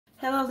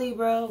Hello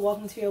Libra,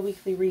 welcome to your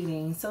weekly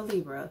reading. So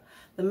Libra,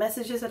 the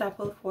messages that I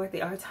put forth, they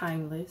are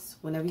timeless.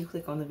 Whenever you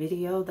click on the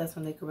video, that's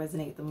when they can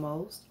resonate the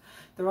most.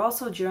 They're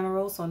also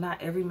general, so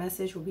not every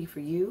message will be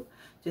for you.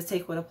 Just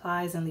take what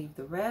applies and leave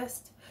the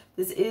rest.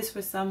 This is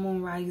for Sun,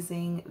 Moon,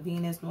 Rising,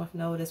 Venus, North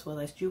Node, as well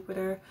as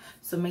Jupiter.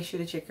 So make sure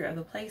to check your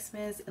other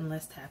placements and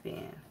let's tap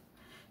in.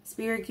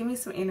 Spirit, give me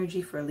some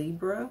energy for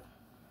Libra.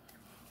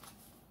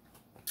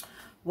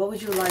 What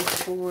would you like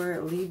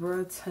for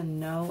Libra to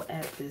know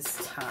at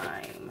this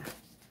time?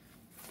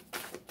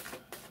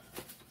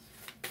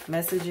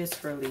 Messages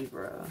for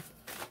Libra.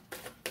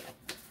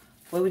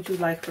 What would you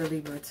like for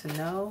Libra to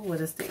know?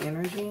 What is the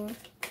energy?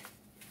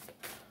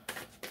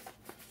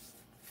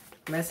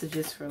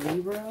 Messages for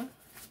Libra.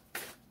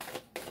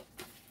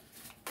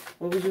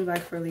 What would you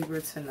like for Libra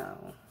to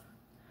know?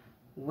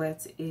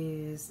 What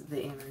is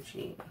the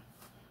energy?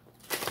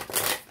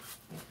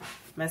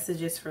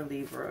 Messages for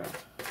Libra.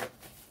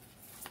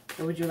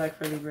 What would you like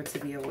for Libra to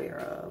be aware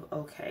of?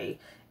 Okay.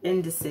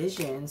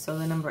 Indecision. So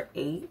the number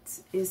 8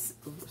 is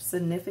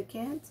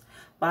significant.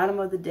 Bottom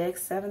of the deck,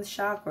 7th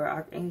chakra,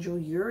 Archangel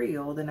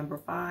Uriel. The number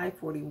 5,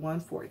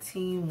 41,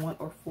 14, 1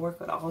 or 4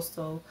 could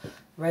also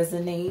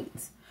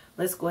resonate.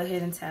 Let's go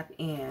ahead and tap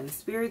in.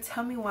 Spirit,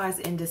 tell me why is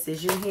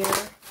indecision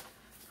here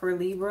for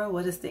Libra?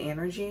 What is the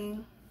energy?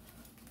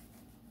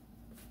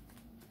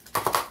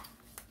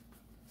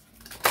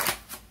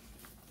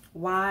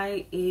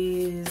 Why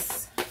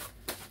is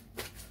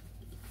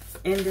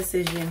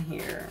indecision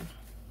here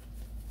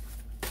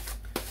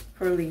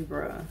for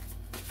Libra?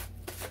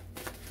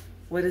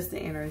 What is the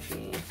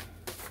energy?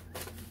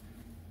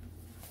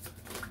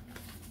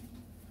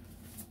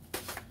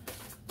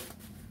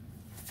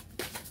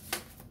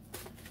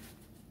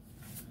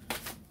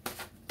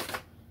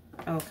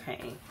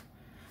 Okay.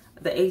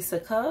 The Ace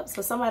of Cups.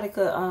 So somebody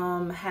could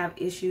have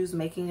issues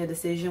making a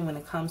decision when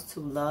it comes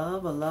to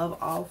love, a love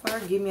offer.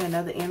 Give me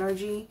another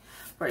energy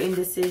for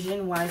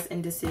indecision. Why is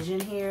indecision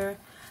here?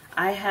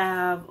 I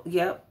have,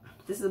 yep,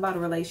 this is about a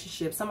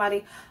relationship.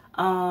 Somebody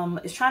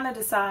is trying to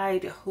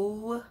decide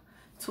who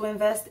to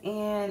invest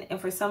in,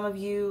 and for some of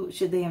you,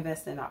 should they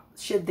invest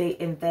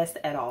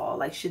at all?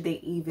 Like, should they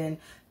even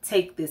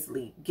take this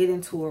leap, get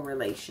into a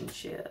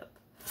relationship?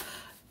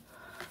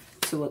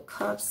 Two of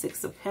Cups,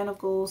 6 of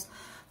Pentacles.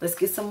 Let's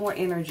get some more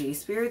energy.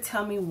 Spirit,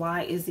 tell me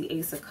why is the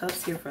Ace of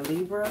Cups here for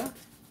Libra?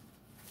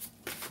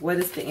 What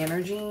is the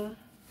energy?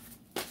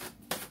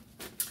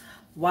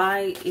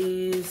 Why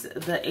is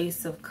the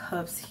Ace of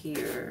Cups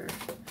here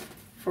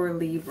for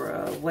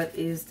Libra? What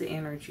is the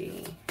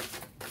energy?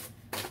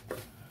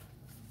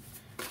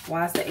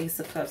 Why is the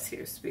Ace of Cups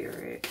here,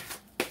 Spirit?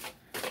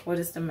 What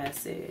is the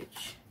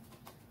message?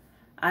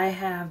 I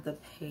have the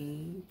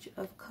Page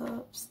of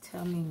Cups.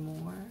 Tell me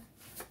more.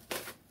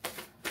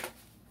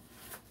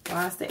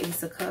 Why is the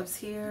Ace of Cups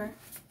here?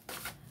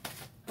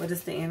 What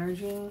is the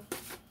energy?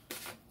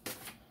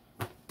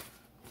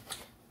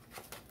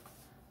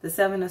 The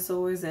 7 of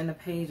Swords and the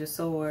Page of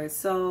Swords.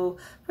 So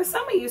for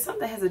some of you,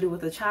 something has to do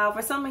with a child.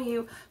 For some of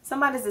you,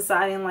 somebody's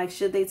deciding, like,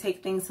 should they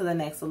take things to the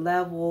next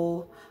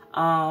level?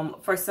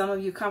 For some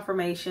of you,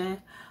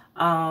 confirmation.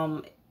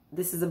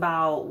 This is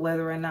about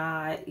whether or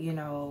not, you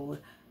know,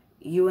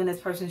 you and this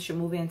person should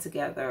move in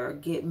together,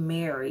 get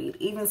married,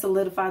 even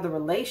solidify the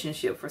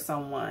relationship for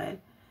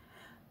someone.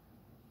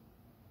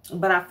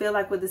 But I feel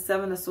like with the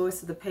 7 of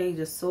Swords to the Page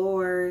of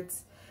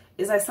Swords,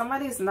 it's like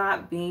somebody's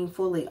not being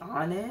fully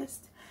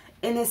honest.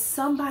 And it's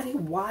somebody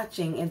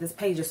watching in this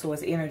Page of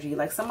Swords energy.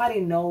 Like,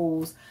 somebody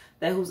knows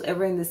that who's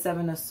ever in the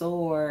 7 of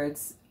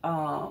Swords,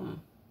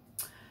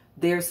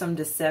 there's some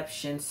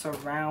deception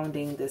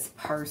surrounding this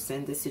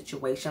person, this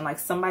situation. Like,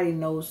 somebody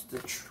knows the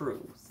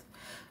truth.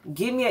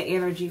 Give me an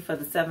energy for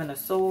the 7 of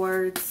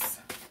Swords.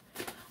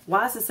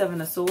 Why is the 7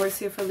 of Swords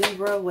here for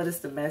Libra? What is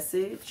the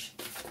message?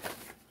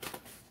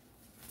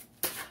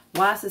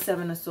 Why is the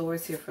 7 of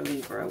Swords here for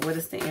Libra? What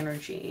is the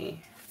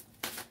energy?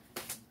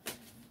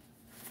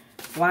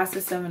 Why is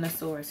the 7 of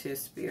Swords here,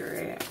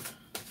 Spirit?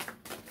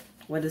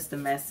 What is the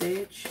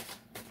message?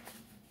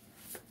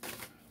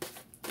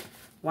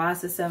 Why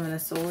is the 7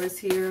 of Swords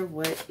here?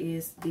 What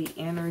is the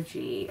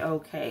energy?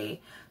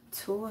 Okay.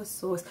 2 of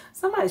Swords.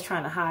 Somebody's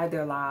trying to hide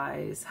their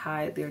lies,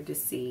 hide their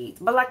deceit.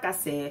 But like I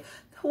said,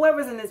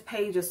 whoever's in this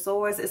Page of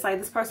Swords, it's like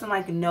this person,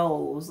 like,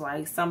 knows,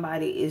 like,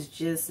 somebody is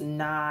just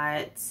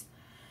not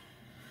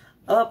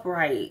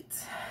upright.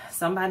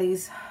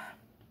 Somebody's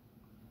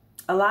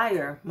a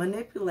liar,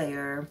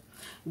 manipulator.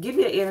 Give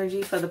me an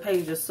energy for the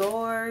Page of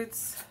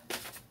Swords.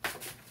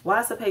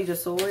 Why is the Page of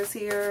Swords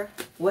here?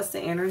 What's the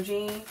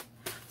energy?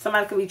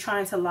 Somebody could be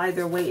trying to lie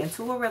their way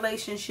into a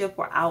relationship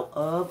or out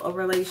of a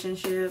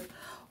relationship.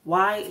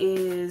 Why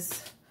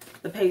is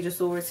the Page of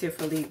Swords here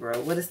for Libra?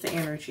 What is the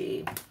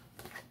energy?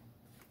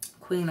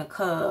 Queen of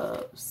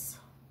Cups.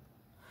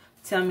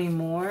 Tell me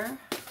more.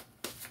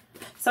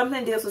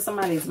 Something deals with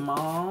somebody's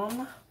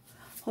mom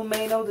who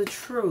may know the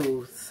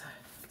truth.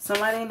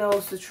 Somebody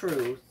knows the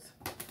truth.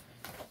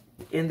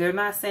 And they're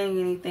not saying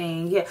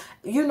anything. Yeah,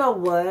 you know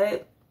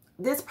what?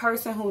 This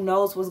person who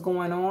knows what's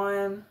going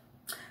on,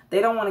 they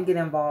don't want to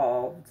get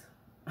involved.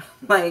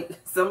 Like,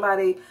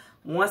 somebody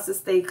wants to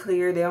stay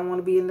clear. They don't want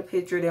to be in the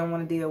picture. They don't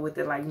want to deal with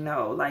it. Like,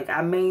 no. Like,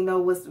 I may know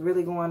what's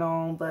really going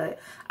on, but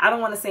I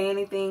don't want to say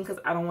anything because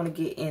I don't want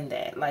to get in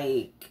that.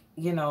 Like,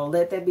 you know,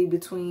 let that be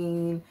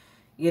between,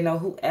 you know,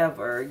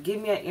 whoever.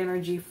 Give me an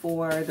energy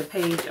for the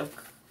page of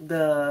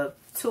the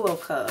Two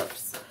of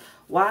Cups.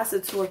 Why is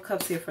the Two of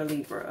Cups here for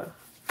Libra?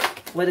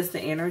 What is the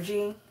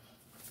energy?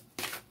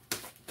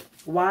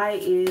 Why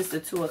is the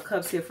Two of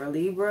Cups here for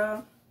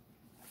Libra?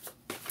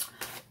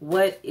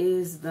 What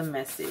is the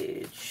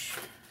message?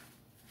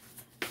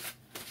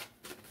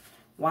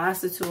 Why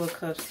is the Two of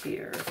Cups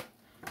here?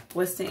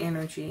 What's the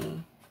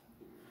energy?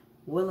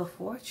 Wheel of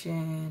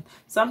Fortune.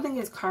 Something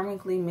is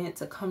karmically meant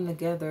to come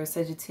together.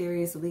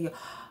 Sagittarius, Leo.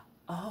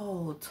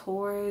 Oh,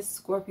 Taurus,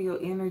 Scorpio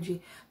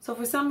energy. So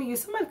for some of you,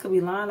 somebody could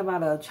be lying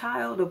about a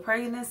child or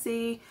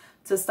pregnancy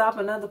to stop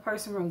another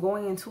person from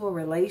going into a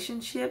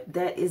relationship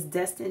that is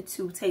destined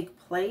to take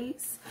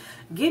place.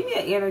 Give me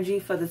an energy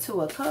for the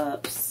Two of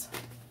Cups.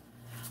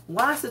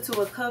 Why is the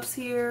Two of Cups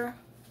here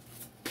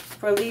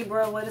for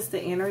Libra? What is the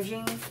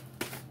energy?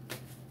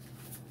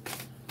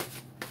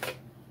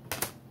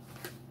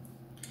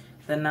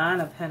 The Nine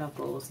of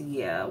Pentacles.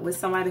 Yeah, with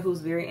somebody who's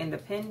very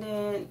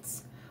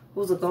independent,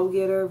 who's a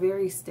go-getter,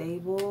 very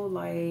stable,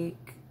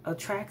 like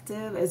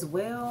attractive as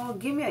well.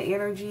 Give me an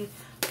energy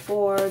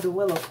for the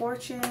Wheel of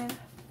Fortune.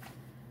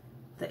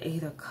 The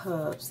Eight of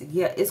Cups.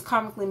 Yeah, it's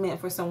karmically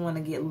meant for someone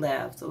to get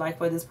left. Like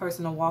for this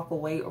person to walk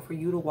away or for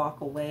you to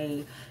walk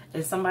away.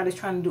 And somebody's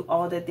trying to do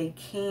all that they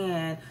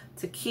can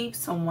to keep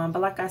someone.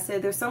 But like I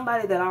said, there's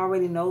somebody that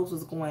already knows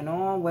what's going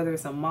on. Whether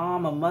it's a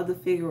mom, a mother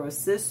figure, or a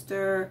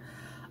sister.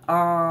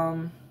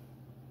 I'm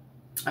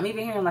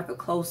even hearing like a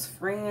close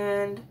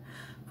friend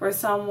for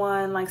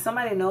someone. Like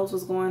somebody knows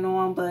what's going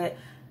on, but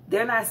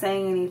they're not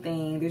saying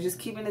anything. They're just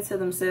keeping it to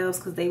themselves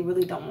because they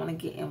really don't want to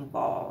get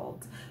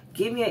involved.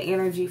 Give me an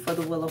energy for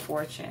the Wheel of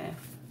Fortune.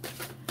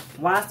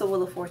 Why is the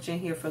Wheel of Fortune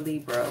here for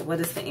Libra? What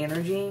is the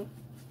energy?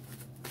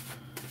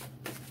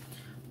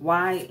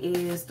 Why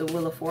is the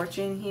Wheel of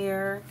Fortune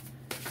here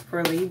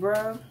for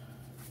Libra?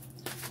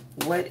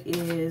 What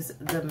is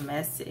the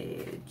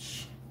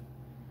message?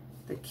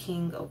 The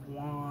King of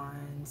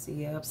Wands.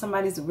 Yep.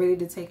 Somebody's ready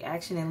to take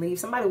action and leave.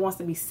 Somebody wants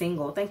to be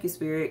single. Thank you,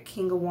 Spirit.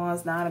 King of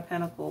Wands, Nine of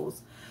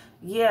Pentacles.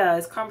 Yeah,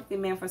 it's karmically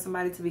meant for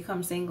somebody to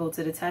become single,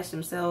 to detach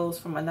themselves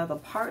from another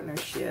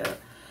partnership.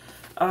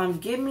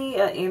 Give me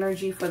an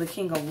energy for the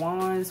King of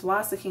Wands. Why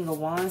is the King of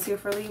Wands here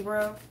for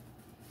Libra?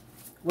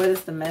 What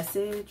is the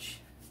message?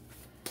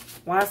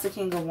 Why is the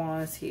King of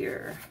Wands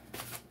here?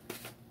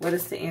 What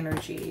is the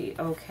energy?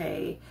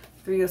 Okay.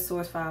 Three of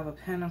Swords, Five of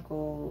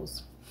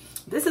Pentacles.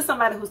 This is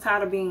somebody who's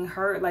tired of being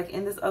hurt, like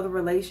in this other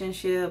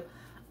relationship.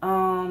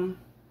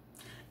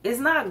 It's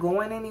not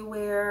going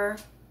anywhere.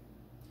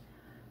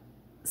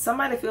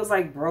 Somebody feels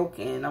like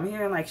broken. I'm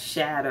hearing like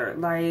shattered.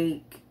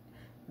 Like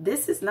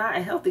this is not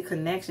a healthy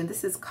connection.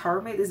 This is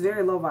karmic. It's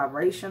very low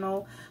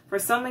vibrational. For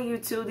some of you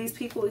too, these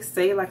people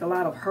say like a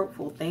lot of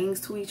hurtful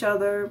things to each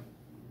other.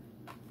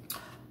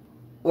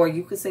 Or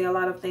you could say a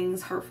lot of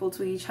things hurtful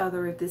to each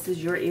other if this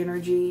is your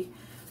energy.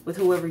 With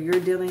whoever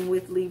you're dealing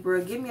with,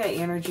 Libra. Give me an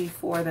energy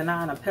for the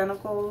Nine of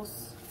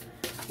Pentacles.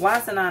 Why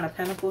is the Nine of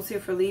Pentacles here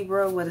for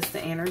Libra? What is the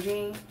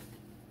energy?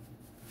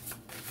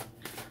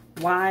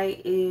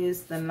 Why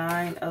is the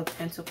Nine of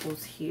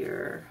Pentacles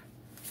here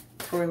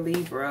for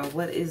Libra?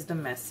 What is the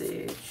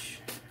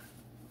message?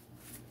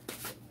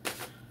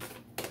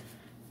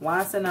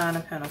 Why is the Nine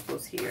of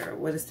Pentacles here?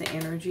 What is the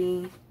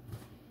energy?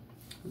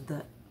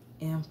 The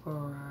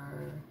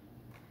Emperor.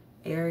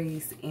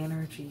 Aries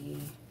energy.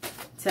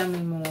 Tell me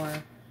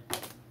more.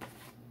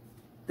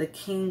 The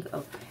King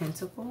of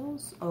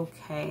Pentacles.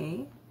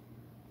 Okay.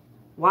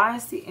 Why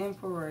is the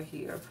Emperor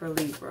here for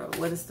Libra?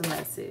 What is the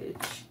message?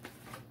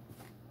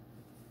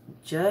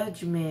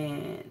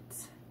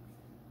 Judgment.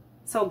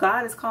 So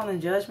God is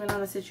calling judgment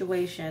on a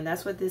situation.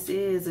 That's what this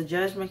is. A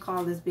judgment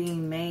call is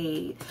being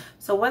made.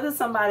 So whether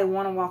somebody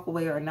want to walk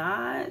away or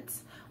not,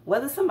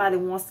 whether somebody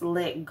wants to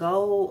let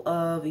go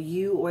of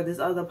you or this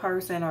other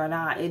person or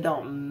not, it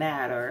don't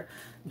matter.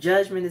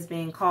 Judgment is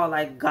being called.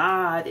 Like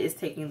God is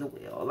taking the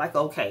wheel. Like,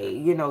 okay,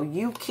 you know,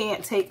 you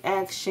can't take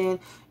action.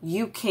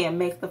 You can't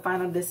make the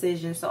final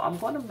decision. So I'm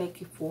going to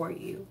make it for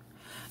you.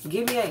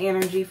 Give me an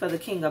energy for the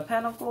King of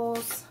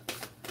Pentacles.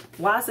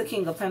 Why is the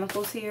King of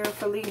Pentacles here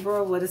for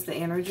Libra? What is the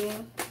energy?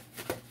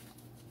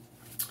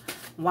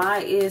 Why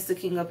is the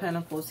King of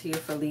Pentacles here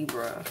for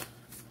Libra?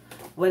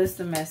 What is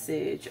the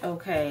message?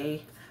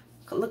 Okay.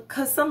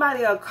 Because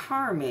somebody are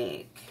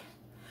karmic.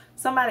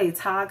 Somebody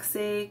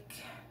toxic.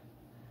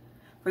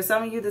 For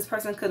some of you, this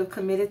person could have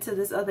committed to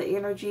this other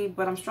energy.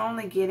 But I'm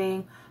strongly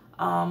getting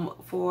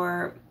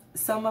for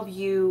some of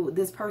you,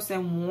 this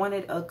person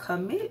wanted a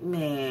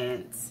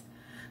commitment.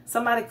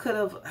 Somebody could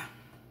have...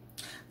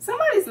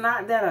 Somebody's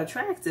not that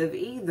attractive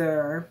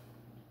either.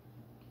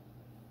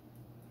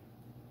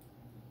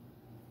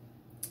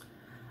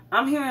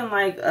 I'm hearing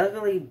like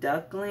ugly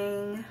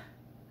duckling.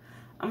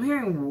 I'm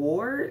hearing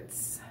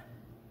warts.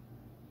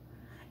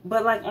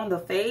 But like on the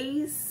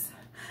face.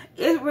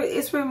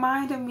 It's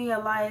reminding me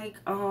of like,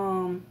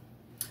 oh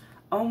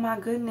my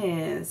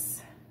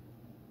goodness.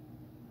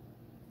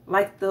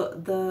 Like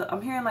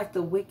I'm hearing like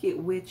the Wicked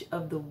Witch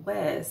of the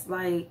West.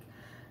 Like,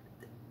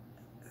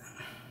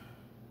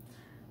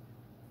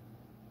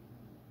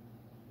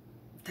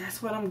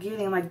 that's what I'm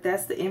getting. Like,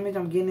 that's the image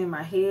I'm getting in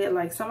my head.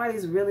 Like,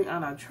 somebody's really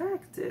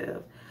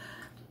unattractive.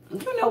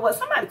 You know what?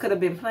 Somebody could have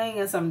been playing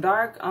in some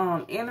dark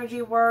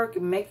energy work,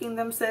 making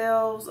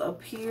themselves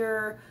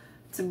appear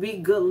to be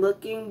good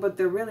looking, but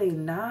they're really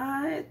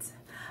not.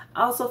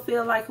 I also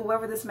feel like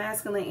whoever this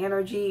masculine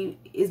energy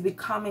is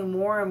becoming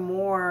more and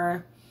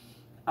more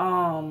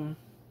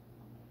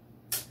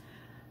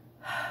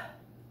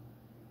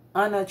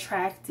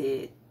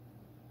unattracted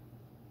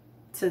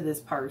to this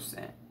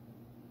person.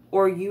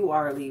 Or you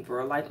are,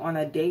 Libra, like on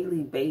a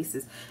daily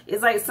basis.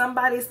 It's like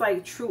somebody's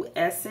like true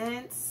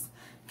essence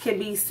can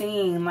be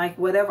seen, like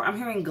whatever. I'm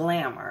hearing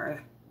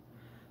glamour.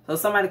 So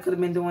somebody could have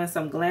been doing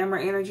some glamour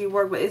energy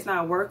work, but it's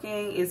not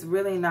working. It's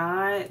really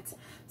not.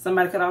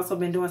 Somebody could also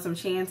been doing some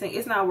chanting.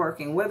 It's not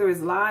working. Whether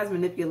it's lies,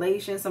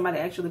 manipulation, somebody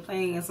actually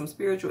playing in some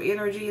spiritual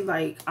energy,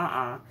 like,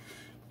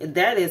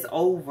 that is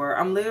over.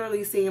 I'm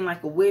literally seeing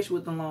like a witch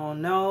with a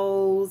long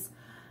nose.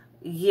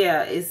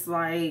 Yeah, it's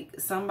like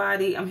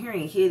somebody, I'm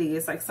hearing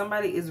hideous. Like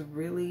somebody is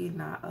really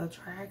not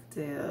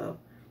attractive.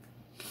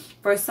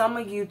 For some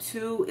of you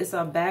too, it's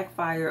a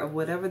backfire of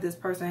whatever this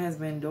person has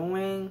been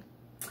doing.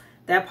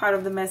 That part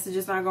of the message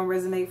is not going to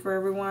resonate for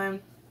everyone,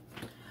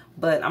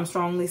 but I'm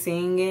strongly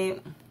seeing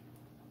it.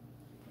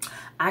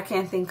 I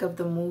can't think of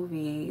the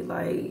movie.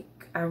 Like,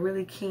 I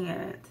really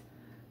can't.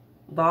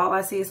 But all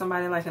I see is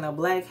somebody like in a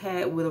black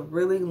hat with a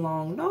really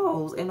long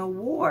nose and a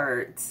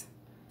wart.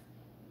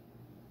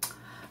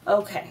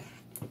 Okay.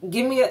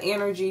 Give me an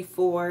energy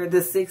for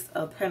the Six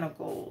of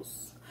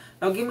Pentacles.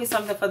 Now, give me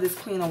something for this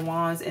Queen of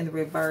Wands in the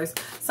reverse.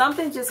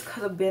 Something just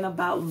could have been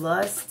about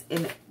lust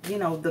and, you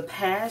know, the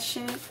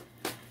passion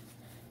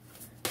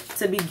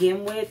to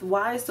begin with.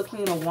 Why is the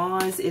Queen of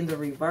Wands in the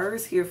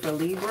reverse here for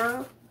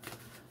Libra?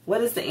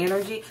 What is the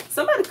energy?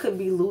 Somebody could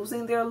be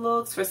losing their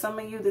looks. For some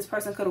of you, this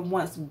person could have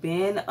once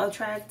been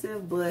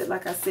attractive, but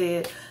like I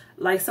said,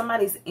 like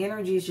somebody's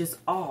energy is just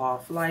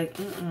off. Like,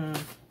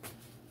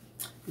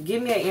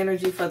 Give me an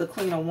energy for the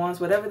Queen of Wands.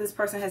 Whatever this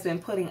person has been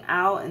putting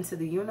out into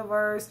the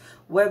universe,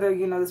 whether,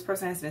 you know, this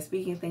person has been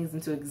speaking things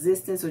into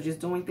existence or just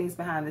doing things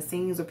behind the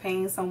scenes or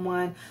paying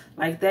someone,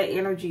 like that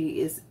energy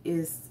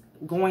is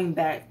going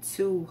back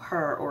to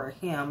her or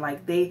him.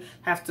 Like they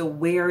have to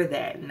wear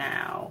that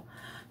now.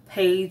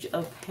 Page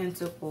of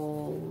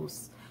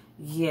Pentacles.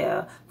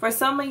 Yeah. For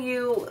some of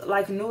you,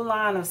 like new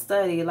line of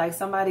study, like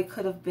somebody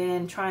could have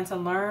been trying to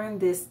learn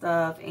this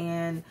stuff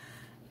and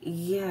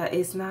yeah,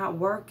 it's not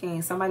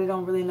working. Somebody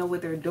don't really know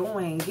what they're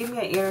doing. Give me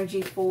an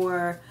energy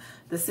for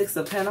the Six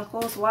of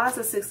Pentacles. Why is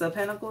the Six of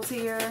Pentacles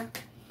here?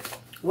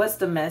 What's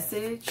the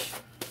message?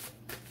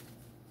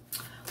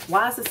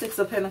 Why is the Six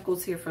of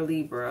Pentacles here for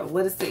Libra?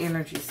 What is the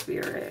energy,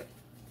 Spirit?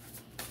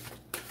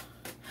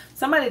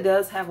 Somebody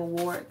does have a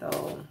ward,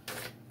 though.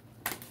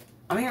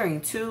 I'm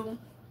hearing 2.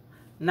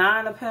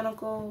 9 of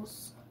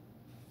Pentacles.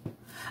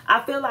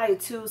 I feel like,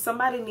 too,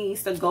 somebody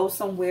needs to go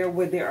somewhere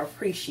where they're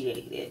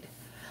appreciated.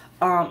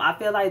 I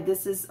feel like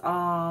this is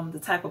the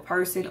type of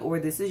person, or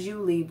this is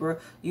you, Libra,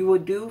 you will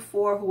do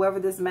for whoever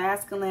this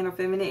masculine or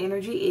feminine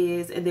energy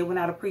is, and they will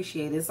not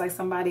appreciate it. It's like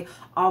somebody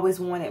always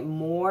wanted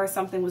more.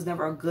 Something was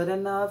never good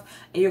enough.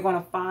 And you're going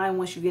to find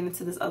once you get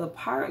into this other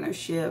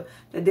partnership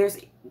that there's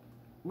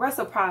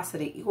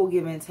reciprocity, equal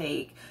give and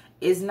take.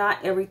 It's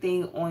not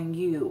everything on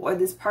you, or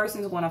this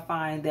person is going to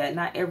find that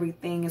not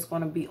everything is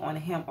going to be on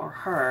him or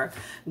her.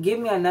 Give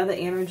me another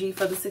energy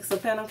for the Six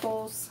of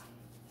Pentacles.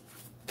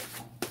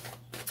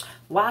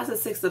 Why is the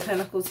Six of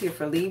Pentacles here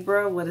for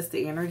Libra? What is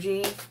the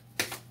energy?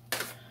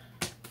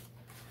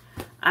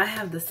 I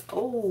have this.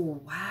 Oh,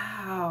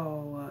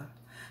 wow.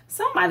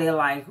 Somebody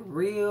like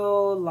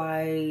real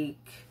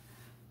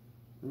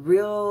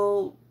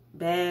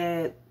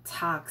bad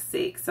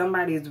toxic.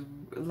 Somebody's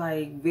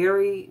like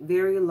very,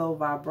 very low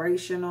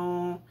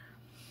vibrational.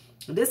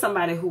 This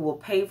somebody who will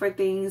pay for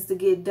things to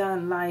get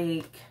done.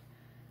 Like,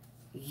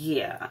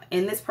 yeah,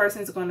 and this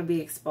person is going to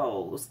be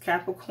exposed.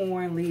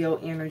 Capricorn, Leo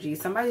energy.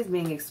 Somebody's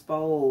being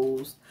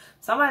exposed.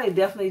 Somebody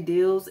definitely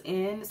deals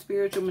in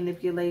spiritual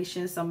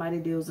manipulation. Somebody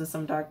deals in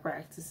some dark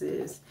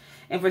practices.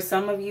 And for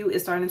some of you,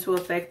 it's starting to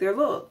affect their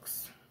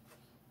looks,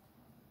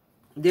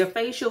 their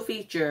facial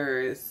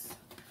features.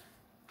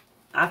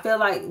 I feel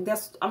like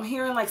I'm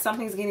hearing like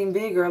something's getting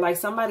bigger, like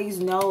somebody's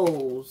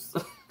nose.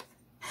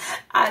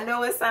 I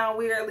know it sounds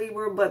weird,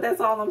 Libra, but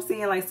that's all I'm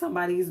seeing. Like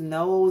somebody's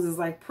nose is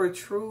like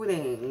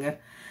protruding.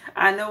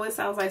 I know it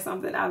sounds like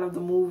something out of the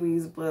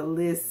movies, but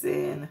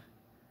listen,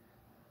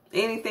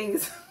 anything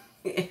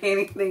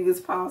is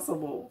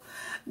possible.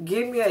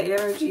 Give me an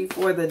energy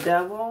for the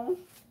Devil.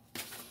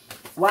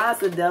 Why is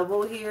the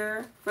Devil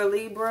here for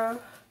Libra?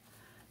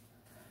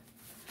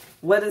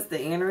 What is the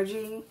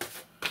energy?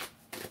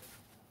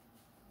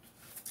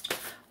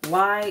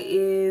 Why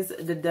is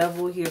the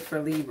Devil here for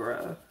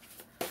Libra?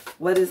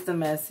 What is the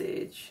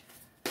message?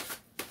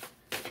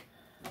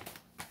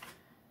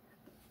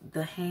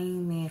 The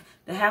Hangman.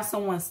 They have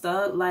someone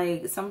stuck,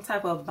 like some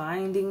type of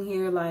binding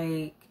here,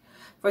 like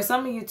for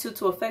some of you too,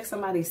 to affect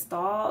somebody's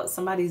thoughts,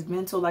 somebody's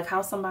mental, like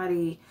how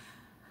somebody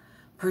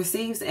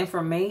perceives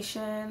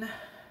information,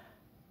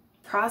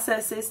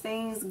 processes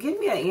things. Give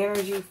me an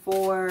energy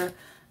for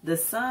the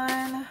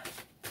Sun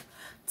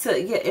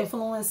to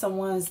influence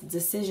someone's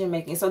decision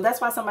making. So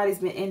that's why somebody's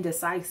been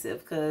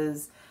indecisive,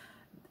 because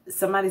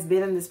somebody's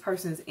been in this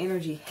person's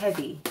energy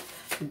heavy.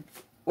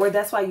 Or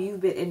that's why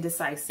you've been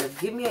indecisive.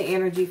 Give me an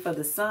energy for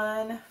the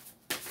Sun.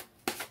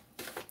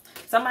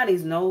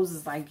 Somebody's nose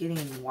is like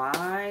getting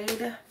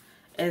wide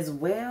as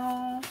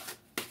well.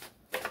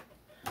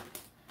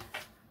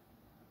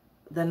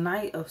 The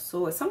Knight of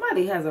Swords.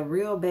 Somebody has a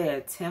real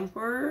bad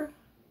temper.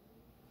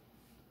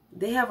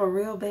 They have a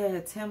real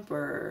bad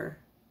temper.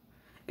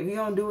 If you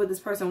don't do what this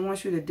person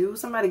wants you to do,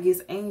 somebody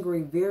gets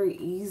angry very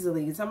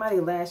easily. Somebody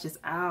lashes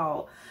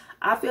out.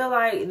 I feel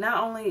like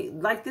not only,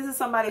 like this is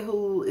somebody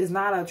who is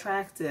not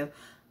attractive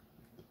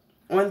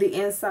on the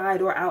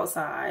inside or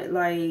outside.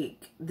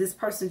 Like this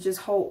person's just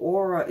whole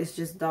aura is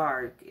just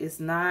dark. It's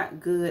not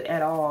good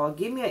at all.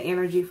 Give me an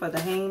energy for the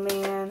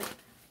Hangman.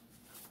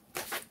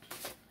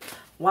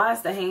 Why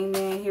is the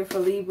Hangman here for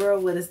Libra?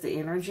 What is the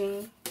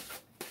energy?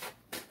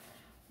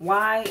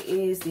 Why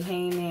is the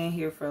Hangman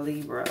here for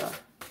Libra?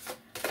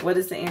 What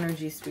is the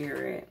energy,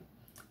 Spirit?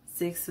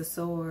 Six of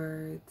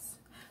Swords.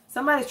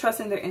 Somebody's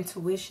trusting their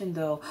intuition,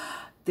 though.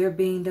 They're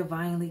being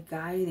divinely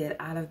guided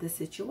out of the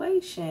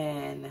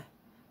situation.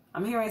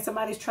 I'm hearing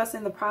somebody's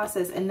trusting the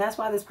process, and that's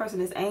why this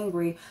person is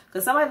angry,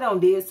 because somebody don't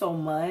did so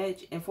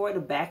much, and for it to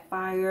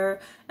backfire.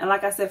 And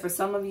like I said, for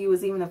some of you,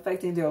 it's even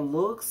affecting their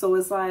looks. So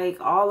it's like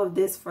all of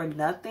this for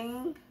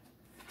nothing.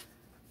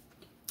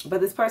 But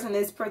this person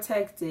is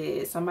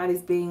protected.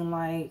 Somebody's being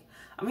like,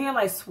 I'm hearing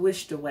like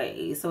swished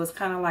away. So it's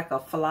kind of like a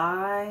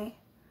fly.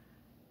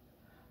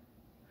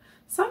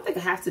 Something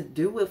could have to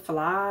do with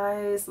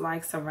flies,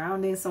 like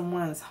surrounding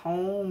someone's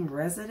home,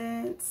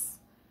 residence.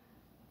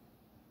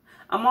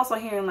 I'm also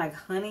hearing like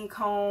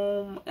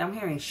honeycomb. I'm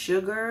hearing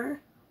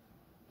sugar.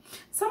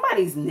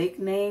 Somebody's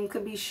nickname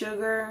could be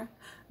Sugar.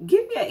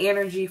 Give me an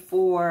energy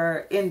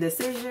for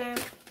indecision.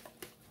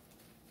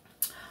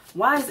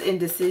 Why is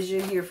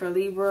indecision here for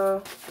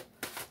Libra?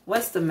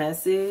 What's the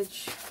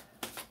message?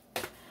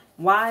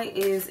 Why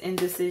is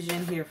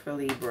indecision here for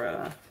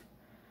Libra?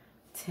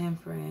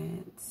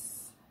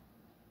 Temperance.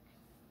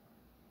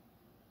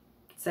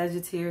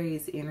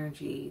 Sagittarius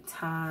energy,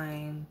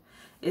 time.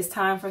 It's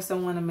time for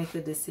someone to make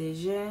a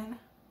decision.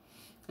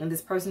 And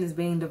this person is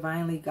being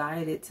divinely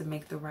guided to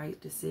make the right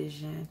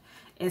decision.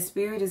 And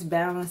Spirit is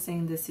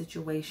balancing this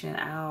situation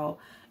out.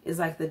 It's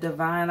like the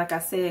divine, like I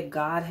said,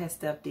 God has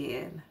stepped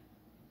in.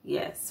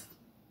 Yes.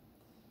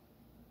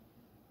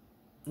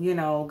 You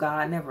know,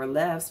 God never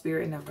left.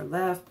 Spirit never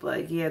left.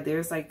 But yeah,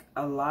 there's like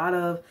a lot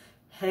of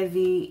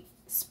heavy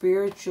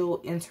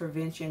spiritual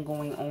intervention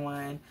going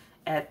on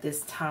at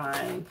this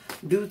time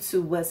due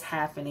to what's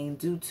happening,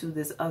 due to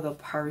this other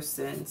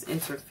person's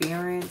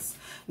interference.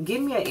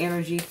 Give me an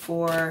energy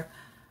for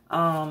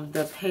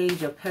the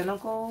Page of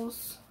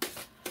Pentacles.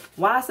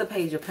 Why is the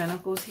Page of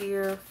Pentacles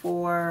here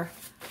for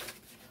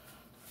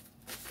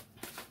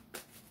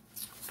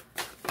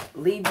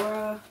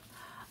Libra?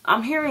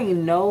 I'm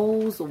hearing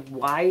nose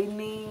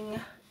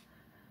widening.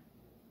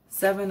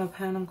 Seven of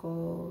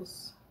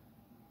Pentacles.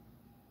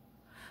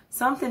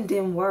 Something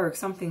didn't work.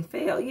 Something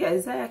failed. Yeah,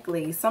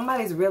 exactly.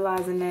 Somebody's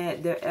realizing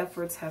that their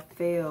efforts have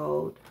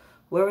failed.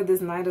 Wherever this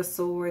Knight of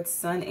Swords,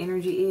 Sun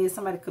energy is,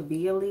 somebody could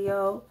be a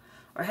Leo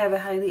or have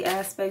it highly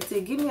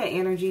aspected. Give me an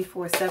energy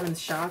for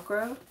 7th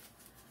chakra.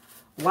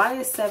 Why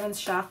is 7th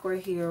chakra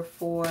here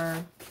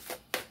for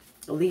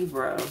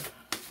Libra?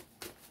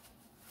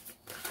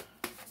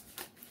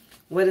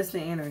 What is the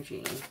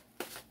energy?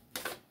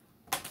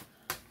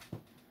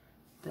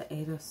 The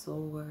 8 of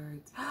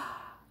Swords.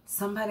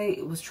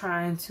 Somebody was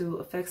trying to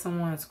affect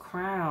someone's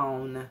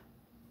crown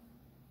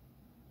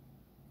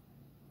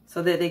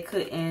so that they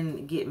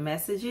couldn't get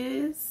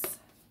messages.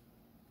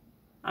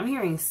 I'm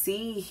hearing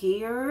C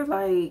here,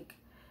 like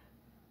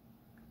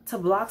to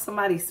block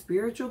somebody's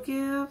spiritual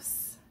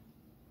gifts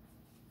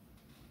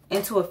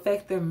and to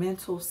affect their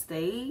mental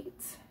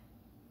state.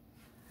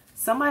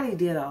 Somebody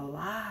did a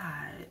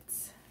lot.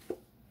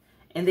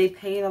 And they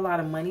paid a lot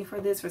of money for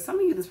this. For some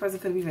of you, this person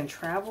could have even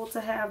traveled to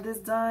have this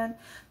done.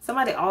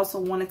 Somebody also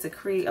wanted to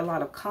create a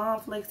lot of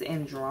conflict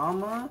and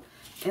drama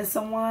in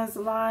someone's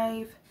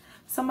life.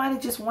 Somebody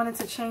just wanted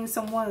to change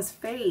someone's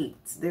fate,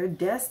 their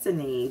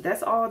destiny.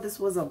 That's all this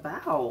was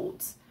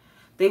about.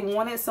 They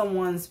wanted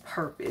someone's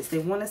purpose. They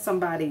wanted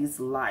somebody's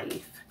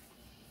life.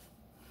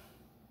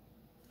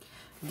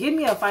 Give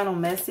me a final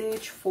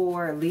message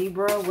for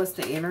Libra. What's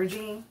the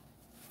energy?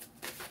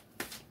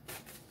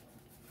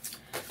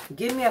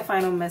 Give me a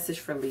final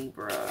message for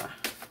Libra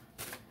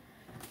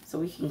so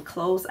we can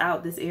close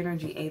out this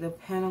energy. 8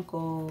 of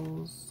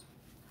Pentacles.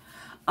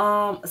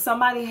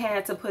 Somebody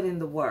had to put in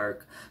the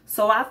work.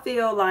 So I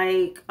feel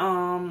like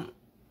the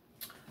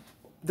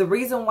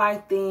reason why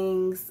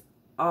things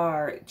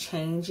are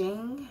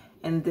changing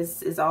and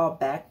this is all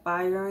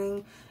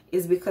backfiring,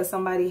 is because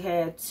somebody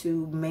had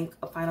to make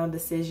a final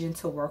decision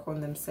to work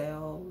on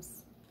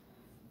themselves.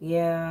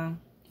 Yeah.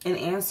 And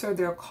answer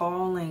their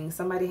calling.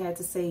 Somebody had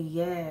to say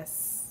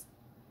yes.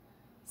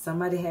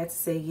 Somebody had to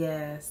say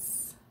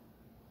yes.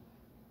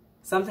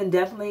 Something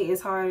definitely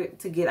is hard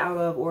to get out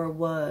of, or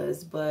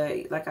was.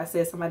 But like I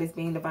said, somebody's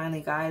being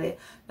divinely guided.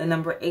 The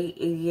number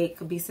 888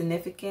 could be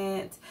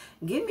significant.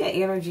 Give me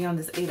an energy on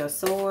this 8 of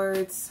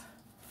Swords.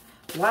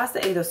 Why is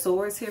the 8 of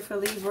Swords here for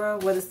Libra?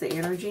 What is the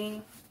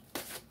energy?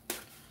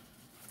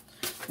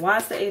 Why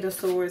is the 8 of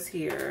Swords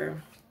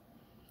here?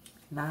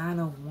 9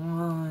 of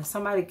Wands.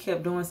 Somebody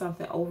kept doing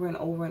something over and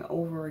over and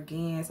over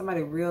again.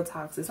 Somebody real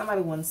toxic.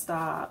 Somebody wouldn't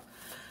stop.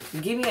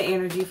 Give me an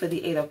energy for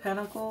the 8 of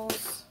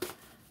Pentacles.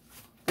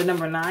 The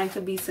number 9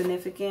 could be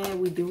significant.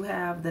 We do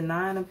have the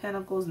 9 of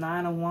Pentacles,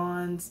 9 of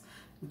Wands,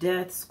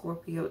 Death,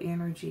 Scorpio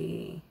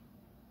energy.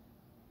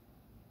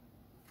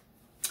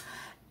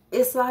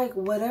 It's like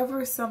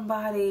whatever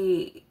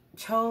somebody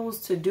chose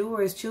to do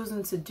or is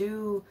choosing to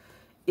do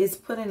is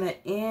putting an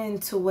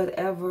end to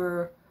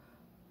whatever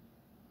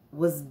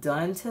was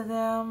done to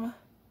them.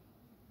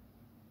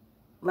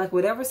 Like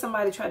whatever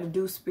somebody tried to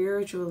do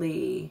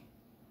spiritually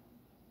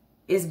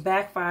is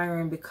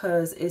backfiring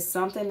because it's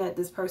something that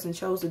this person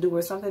chose to do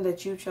or something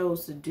that you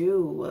chose to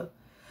do.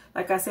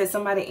 Like I said,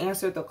 somebody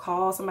answered the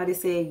call. Somebody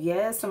said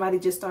yes. Somebody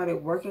just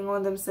started working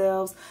on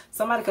themselves.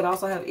 Somebody could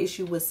also have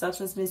issue with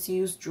substance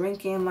misuse,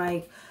 drinking.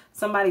 Like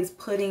somebody's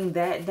putting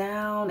that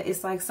down.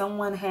 It's like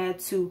someone had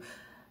to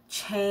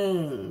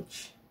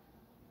change.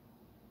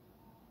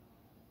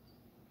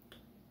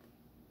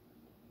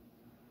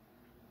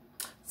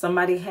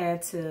 Somebody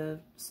had to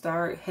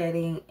start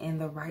heading in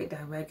the right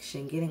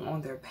direction, getting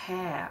on their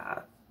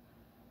path.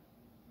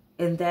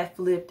 And that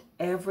flipped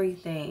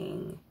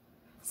everything.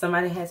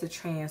 Somebody had to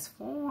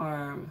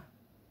transform.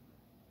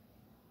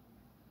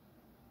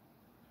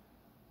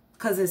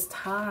 Because it's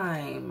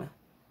time.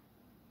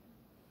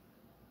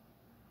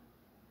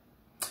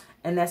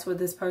 And that's what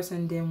this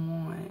person didn't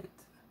want.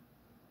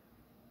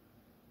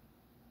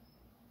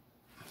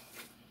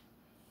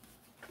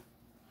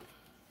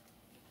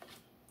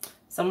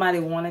 Somebody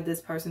wanted this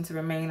person to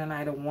remain a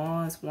Knight of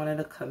Wands, wanted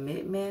a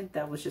commitment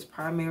that was just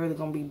primarily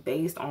going to be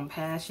based on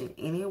passion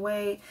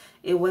anyway.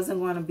 It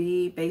wasn't going to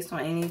be based on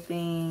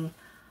anything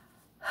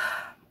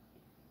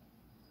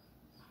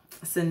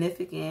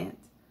significant.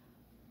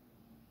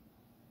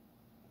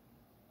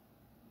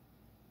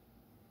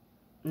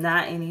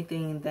 Not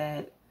anything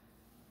that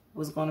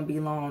was going to be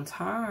long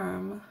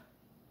term.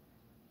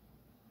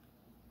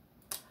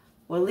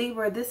 Well,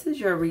 Libra, this is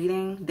your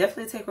reading.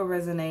 Definitely take what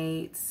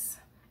resonates.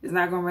 It's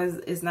not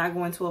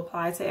going to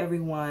apply to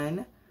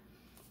everyone.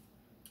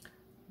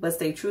 But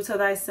stay true to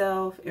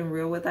thyself and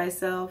real with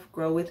thyself.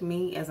 Grow with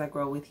me as I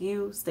grow with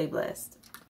you. Stay blessed.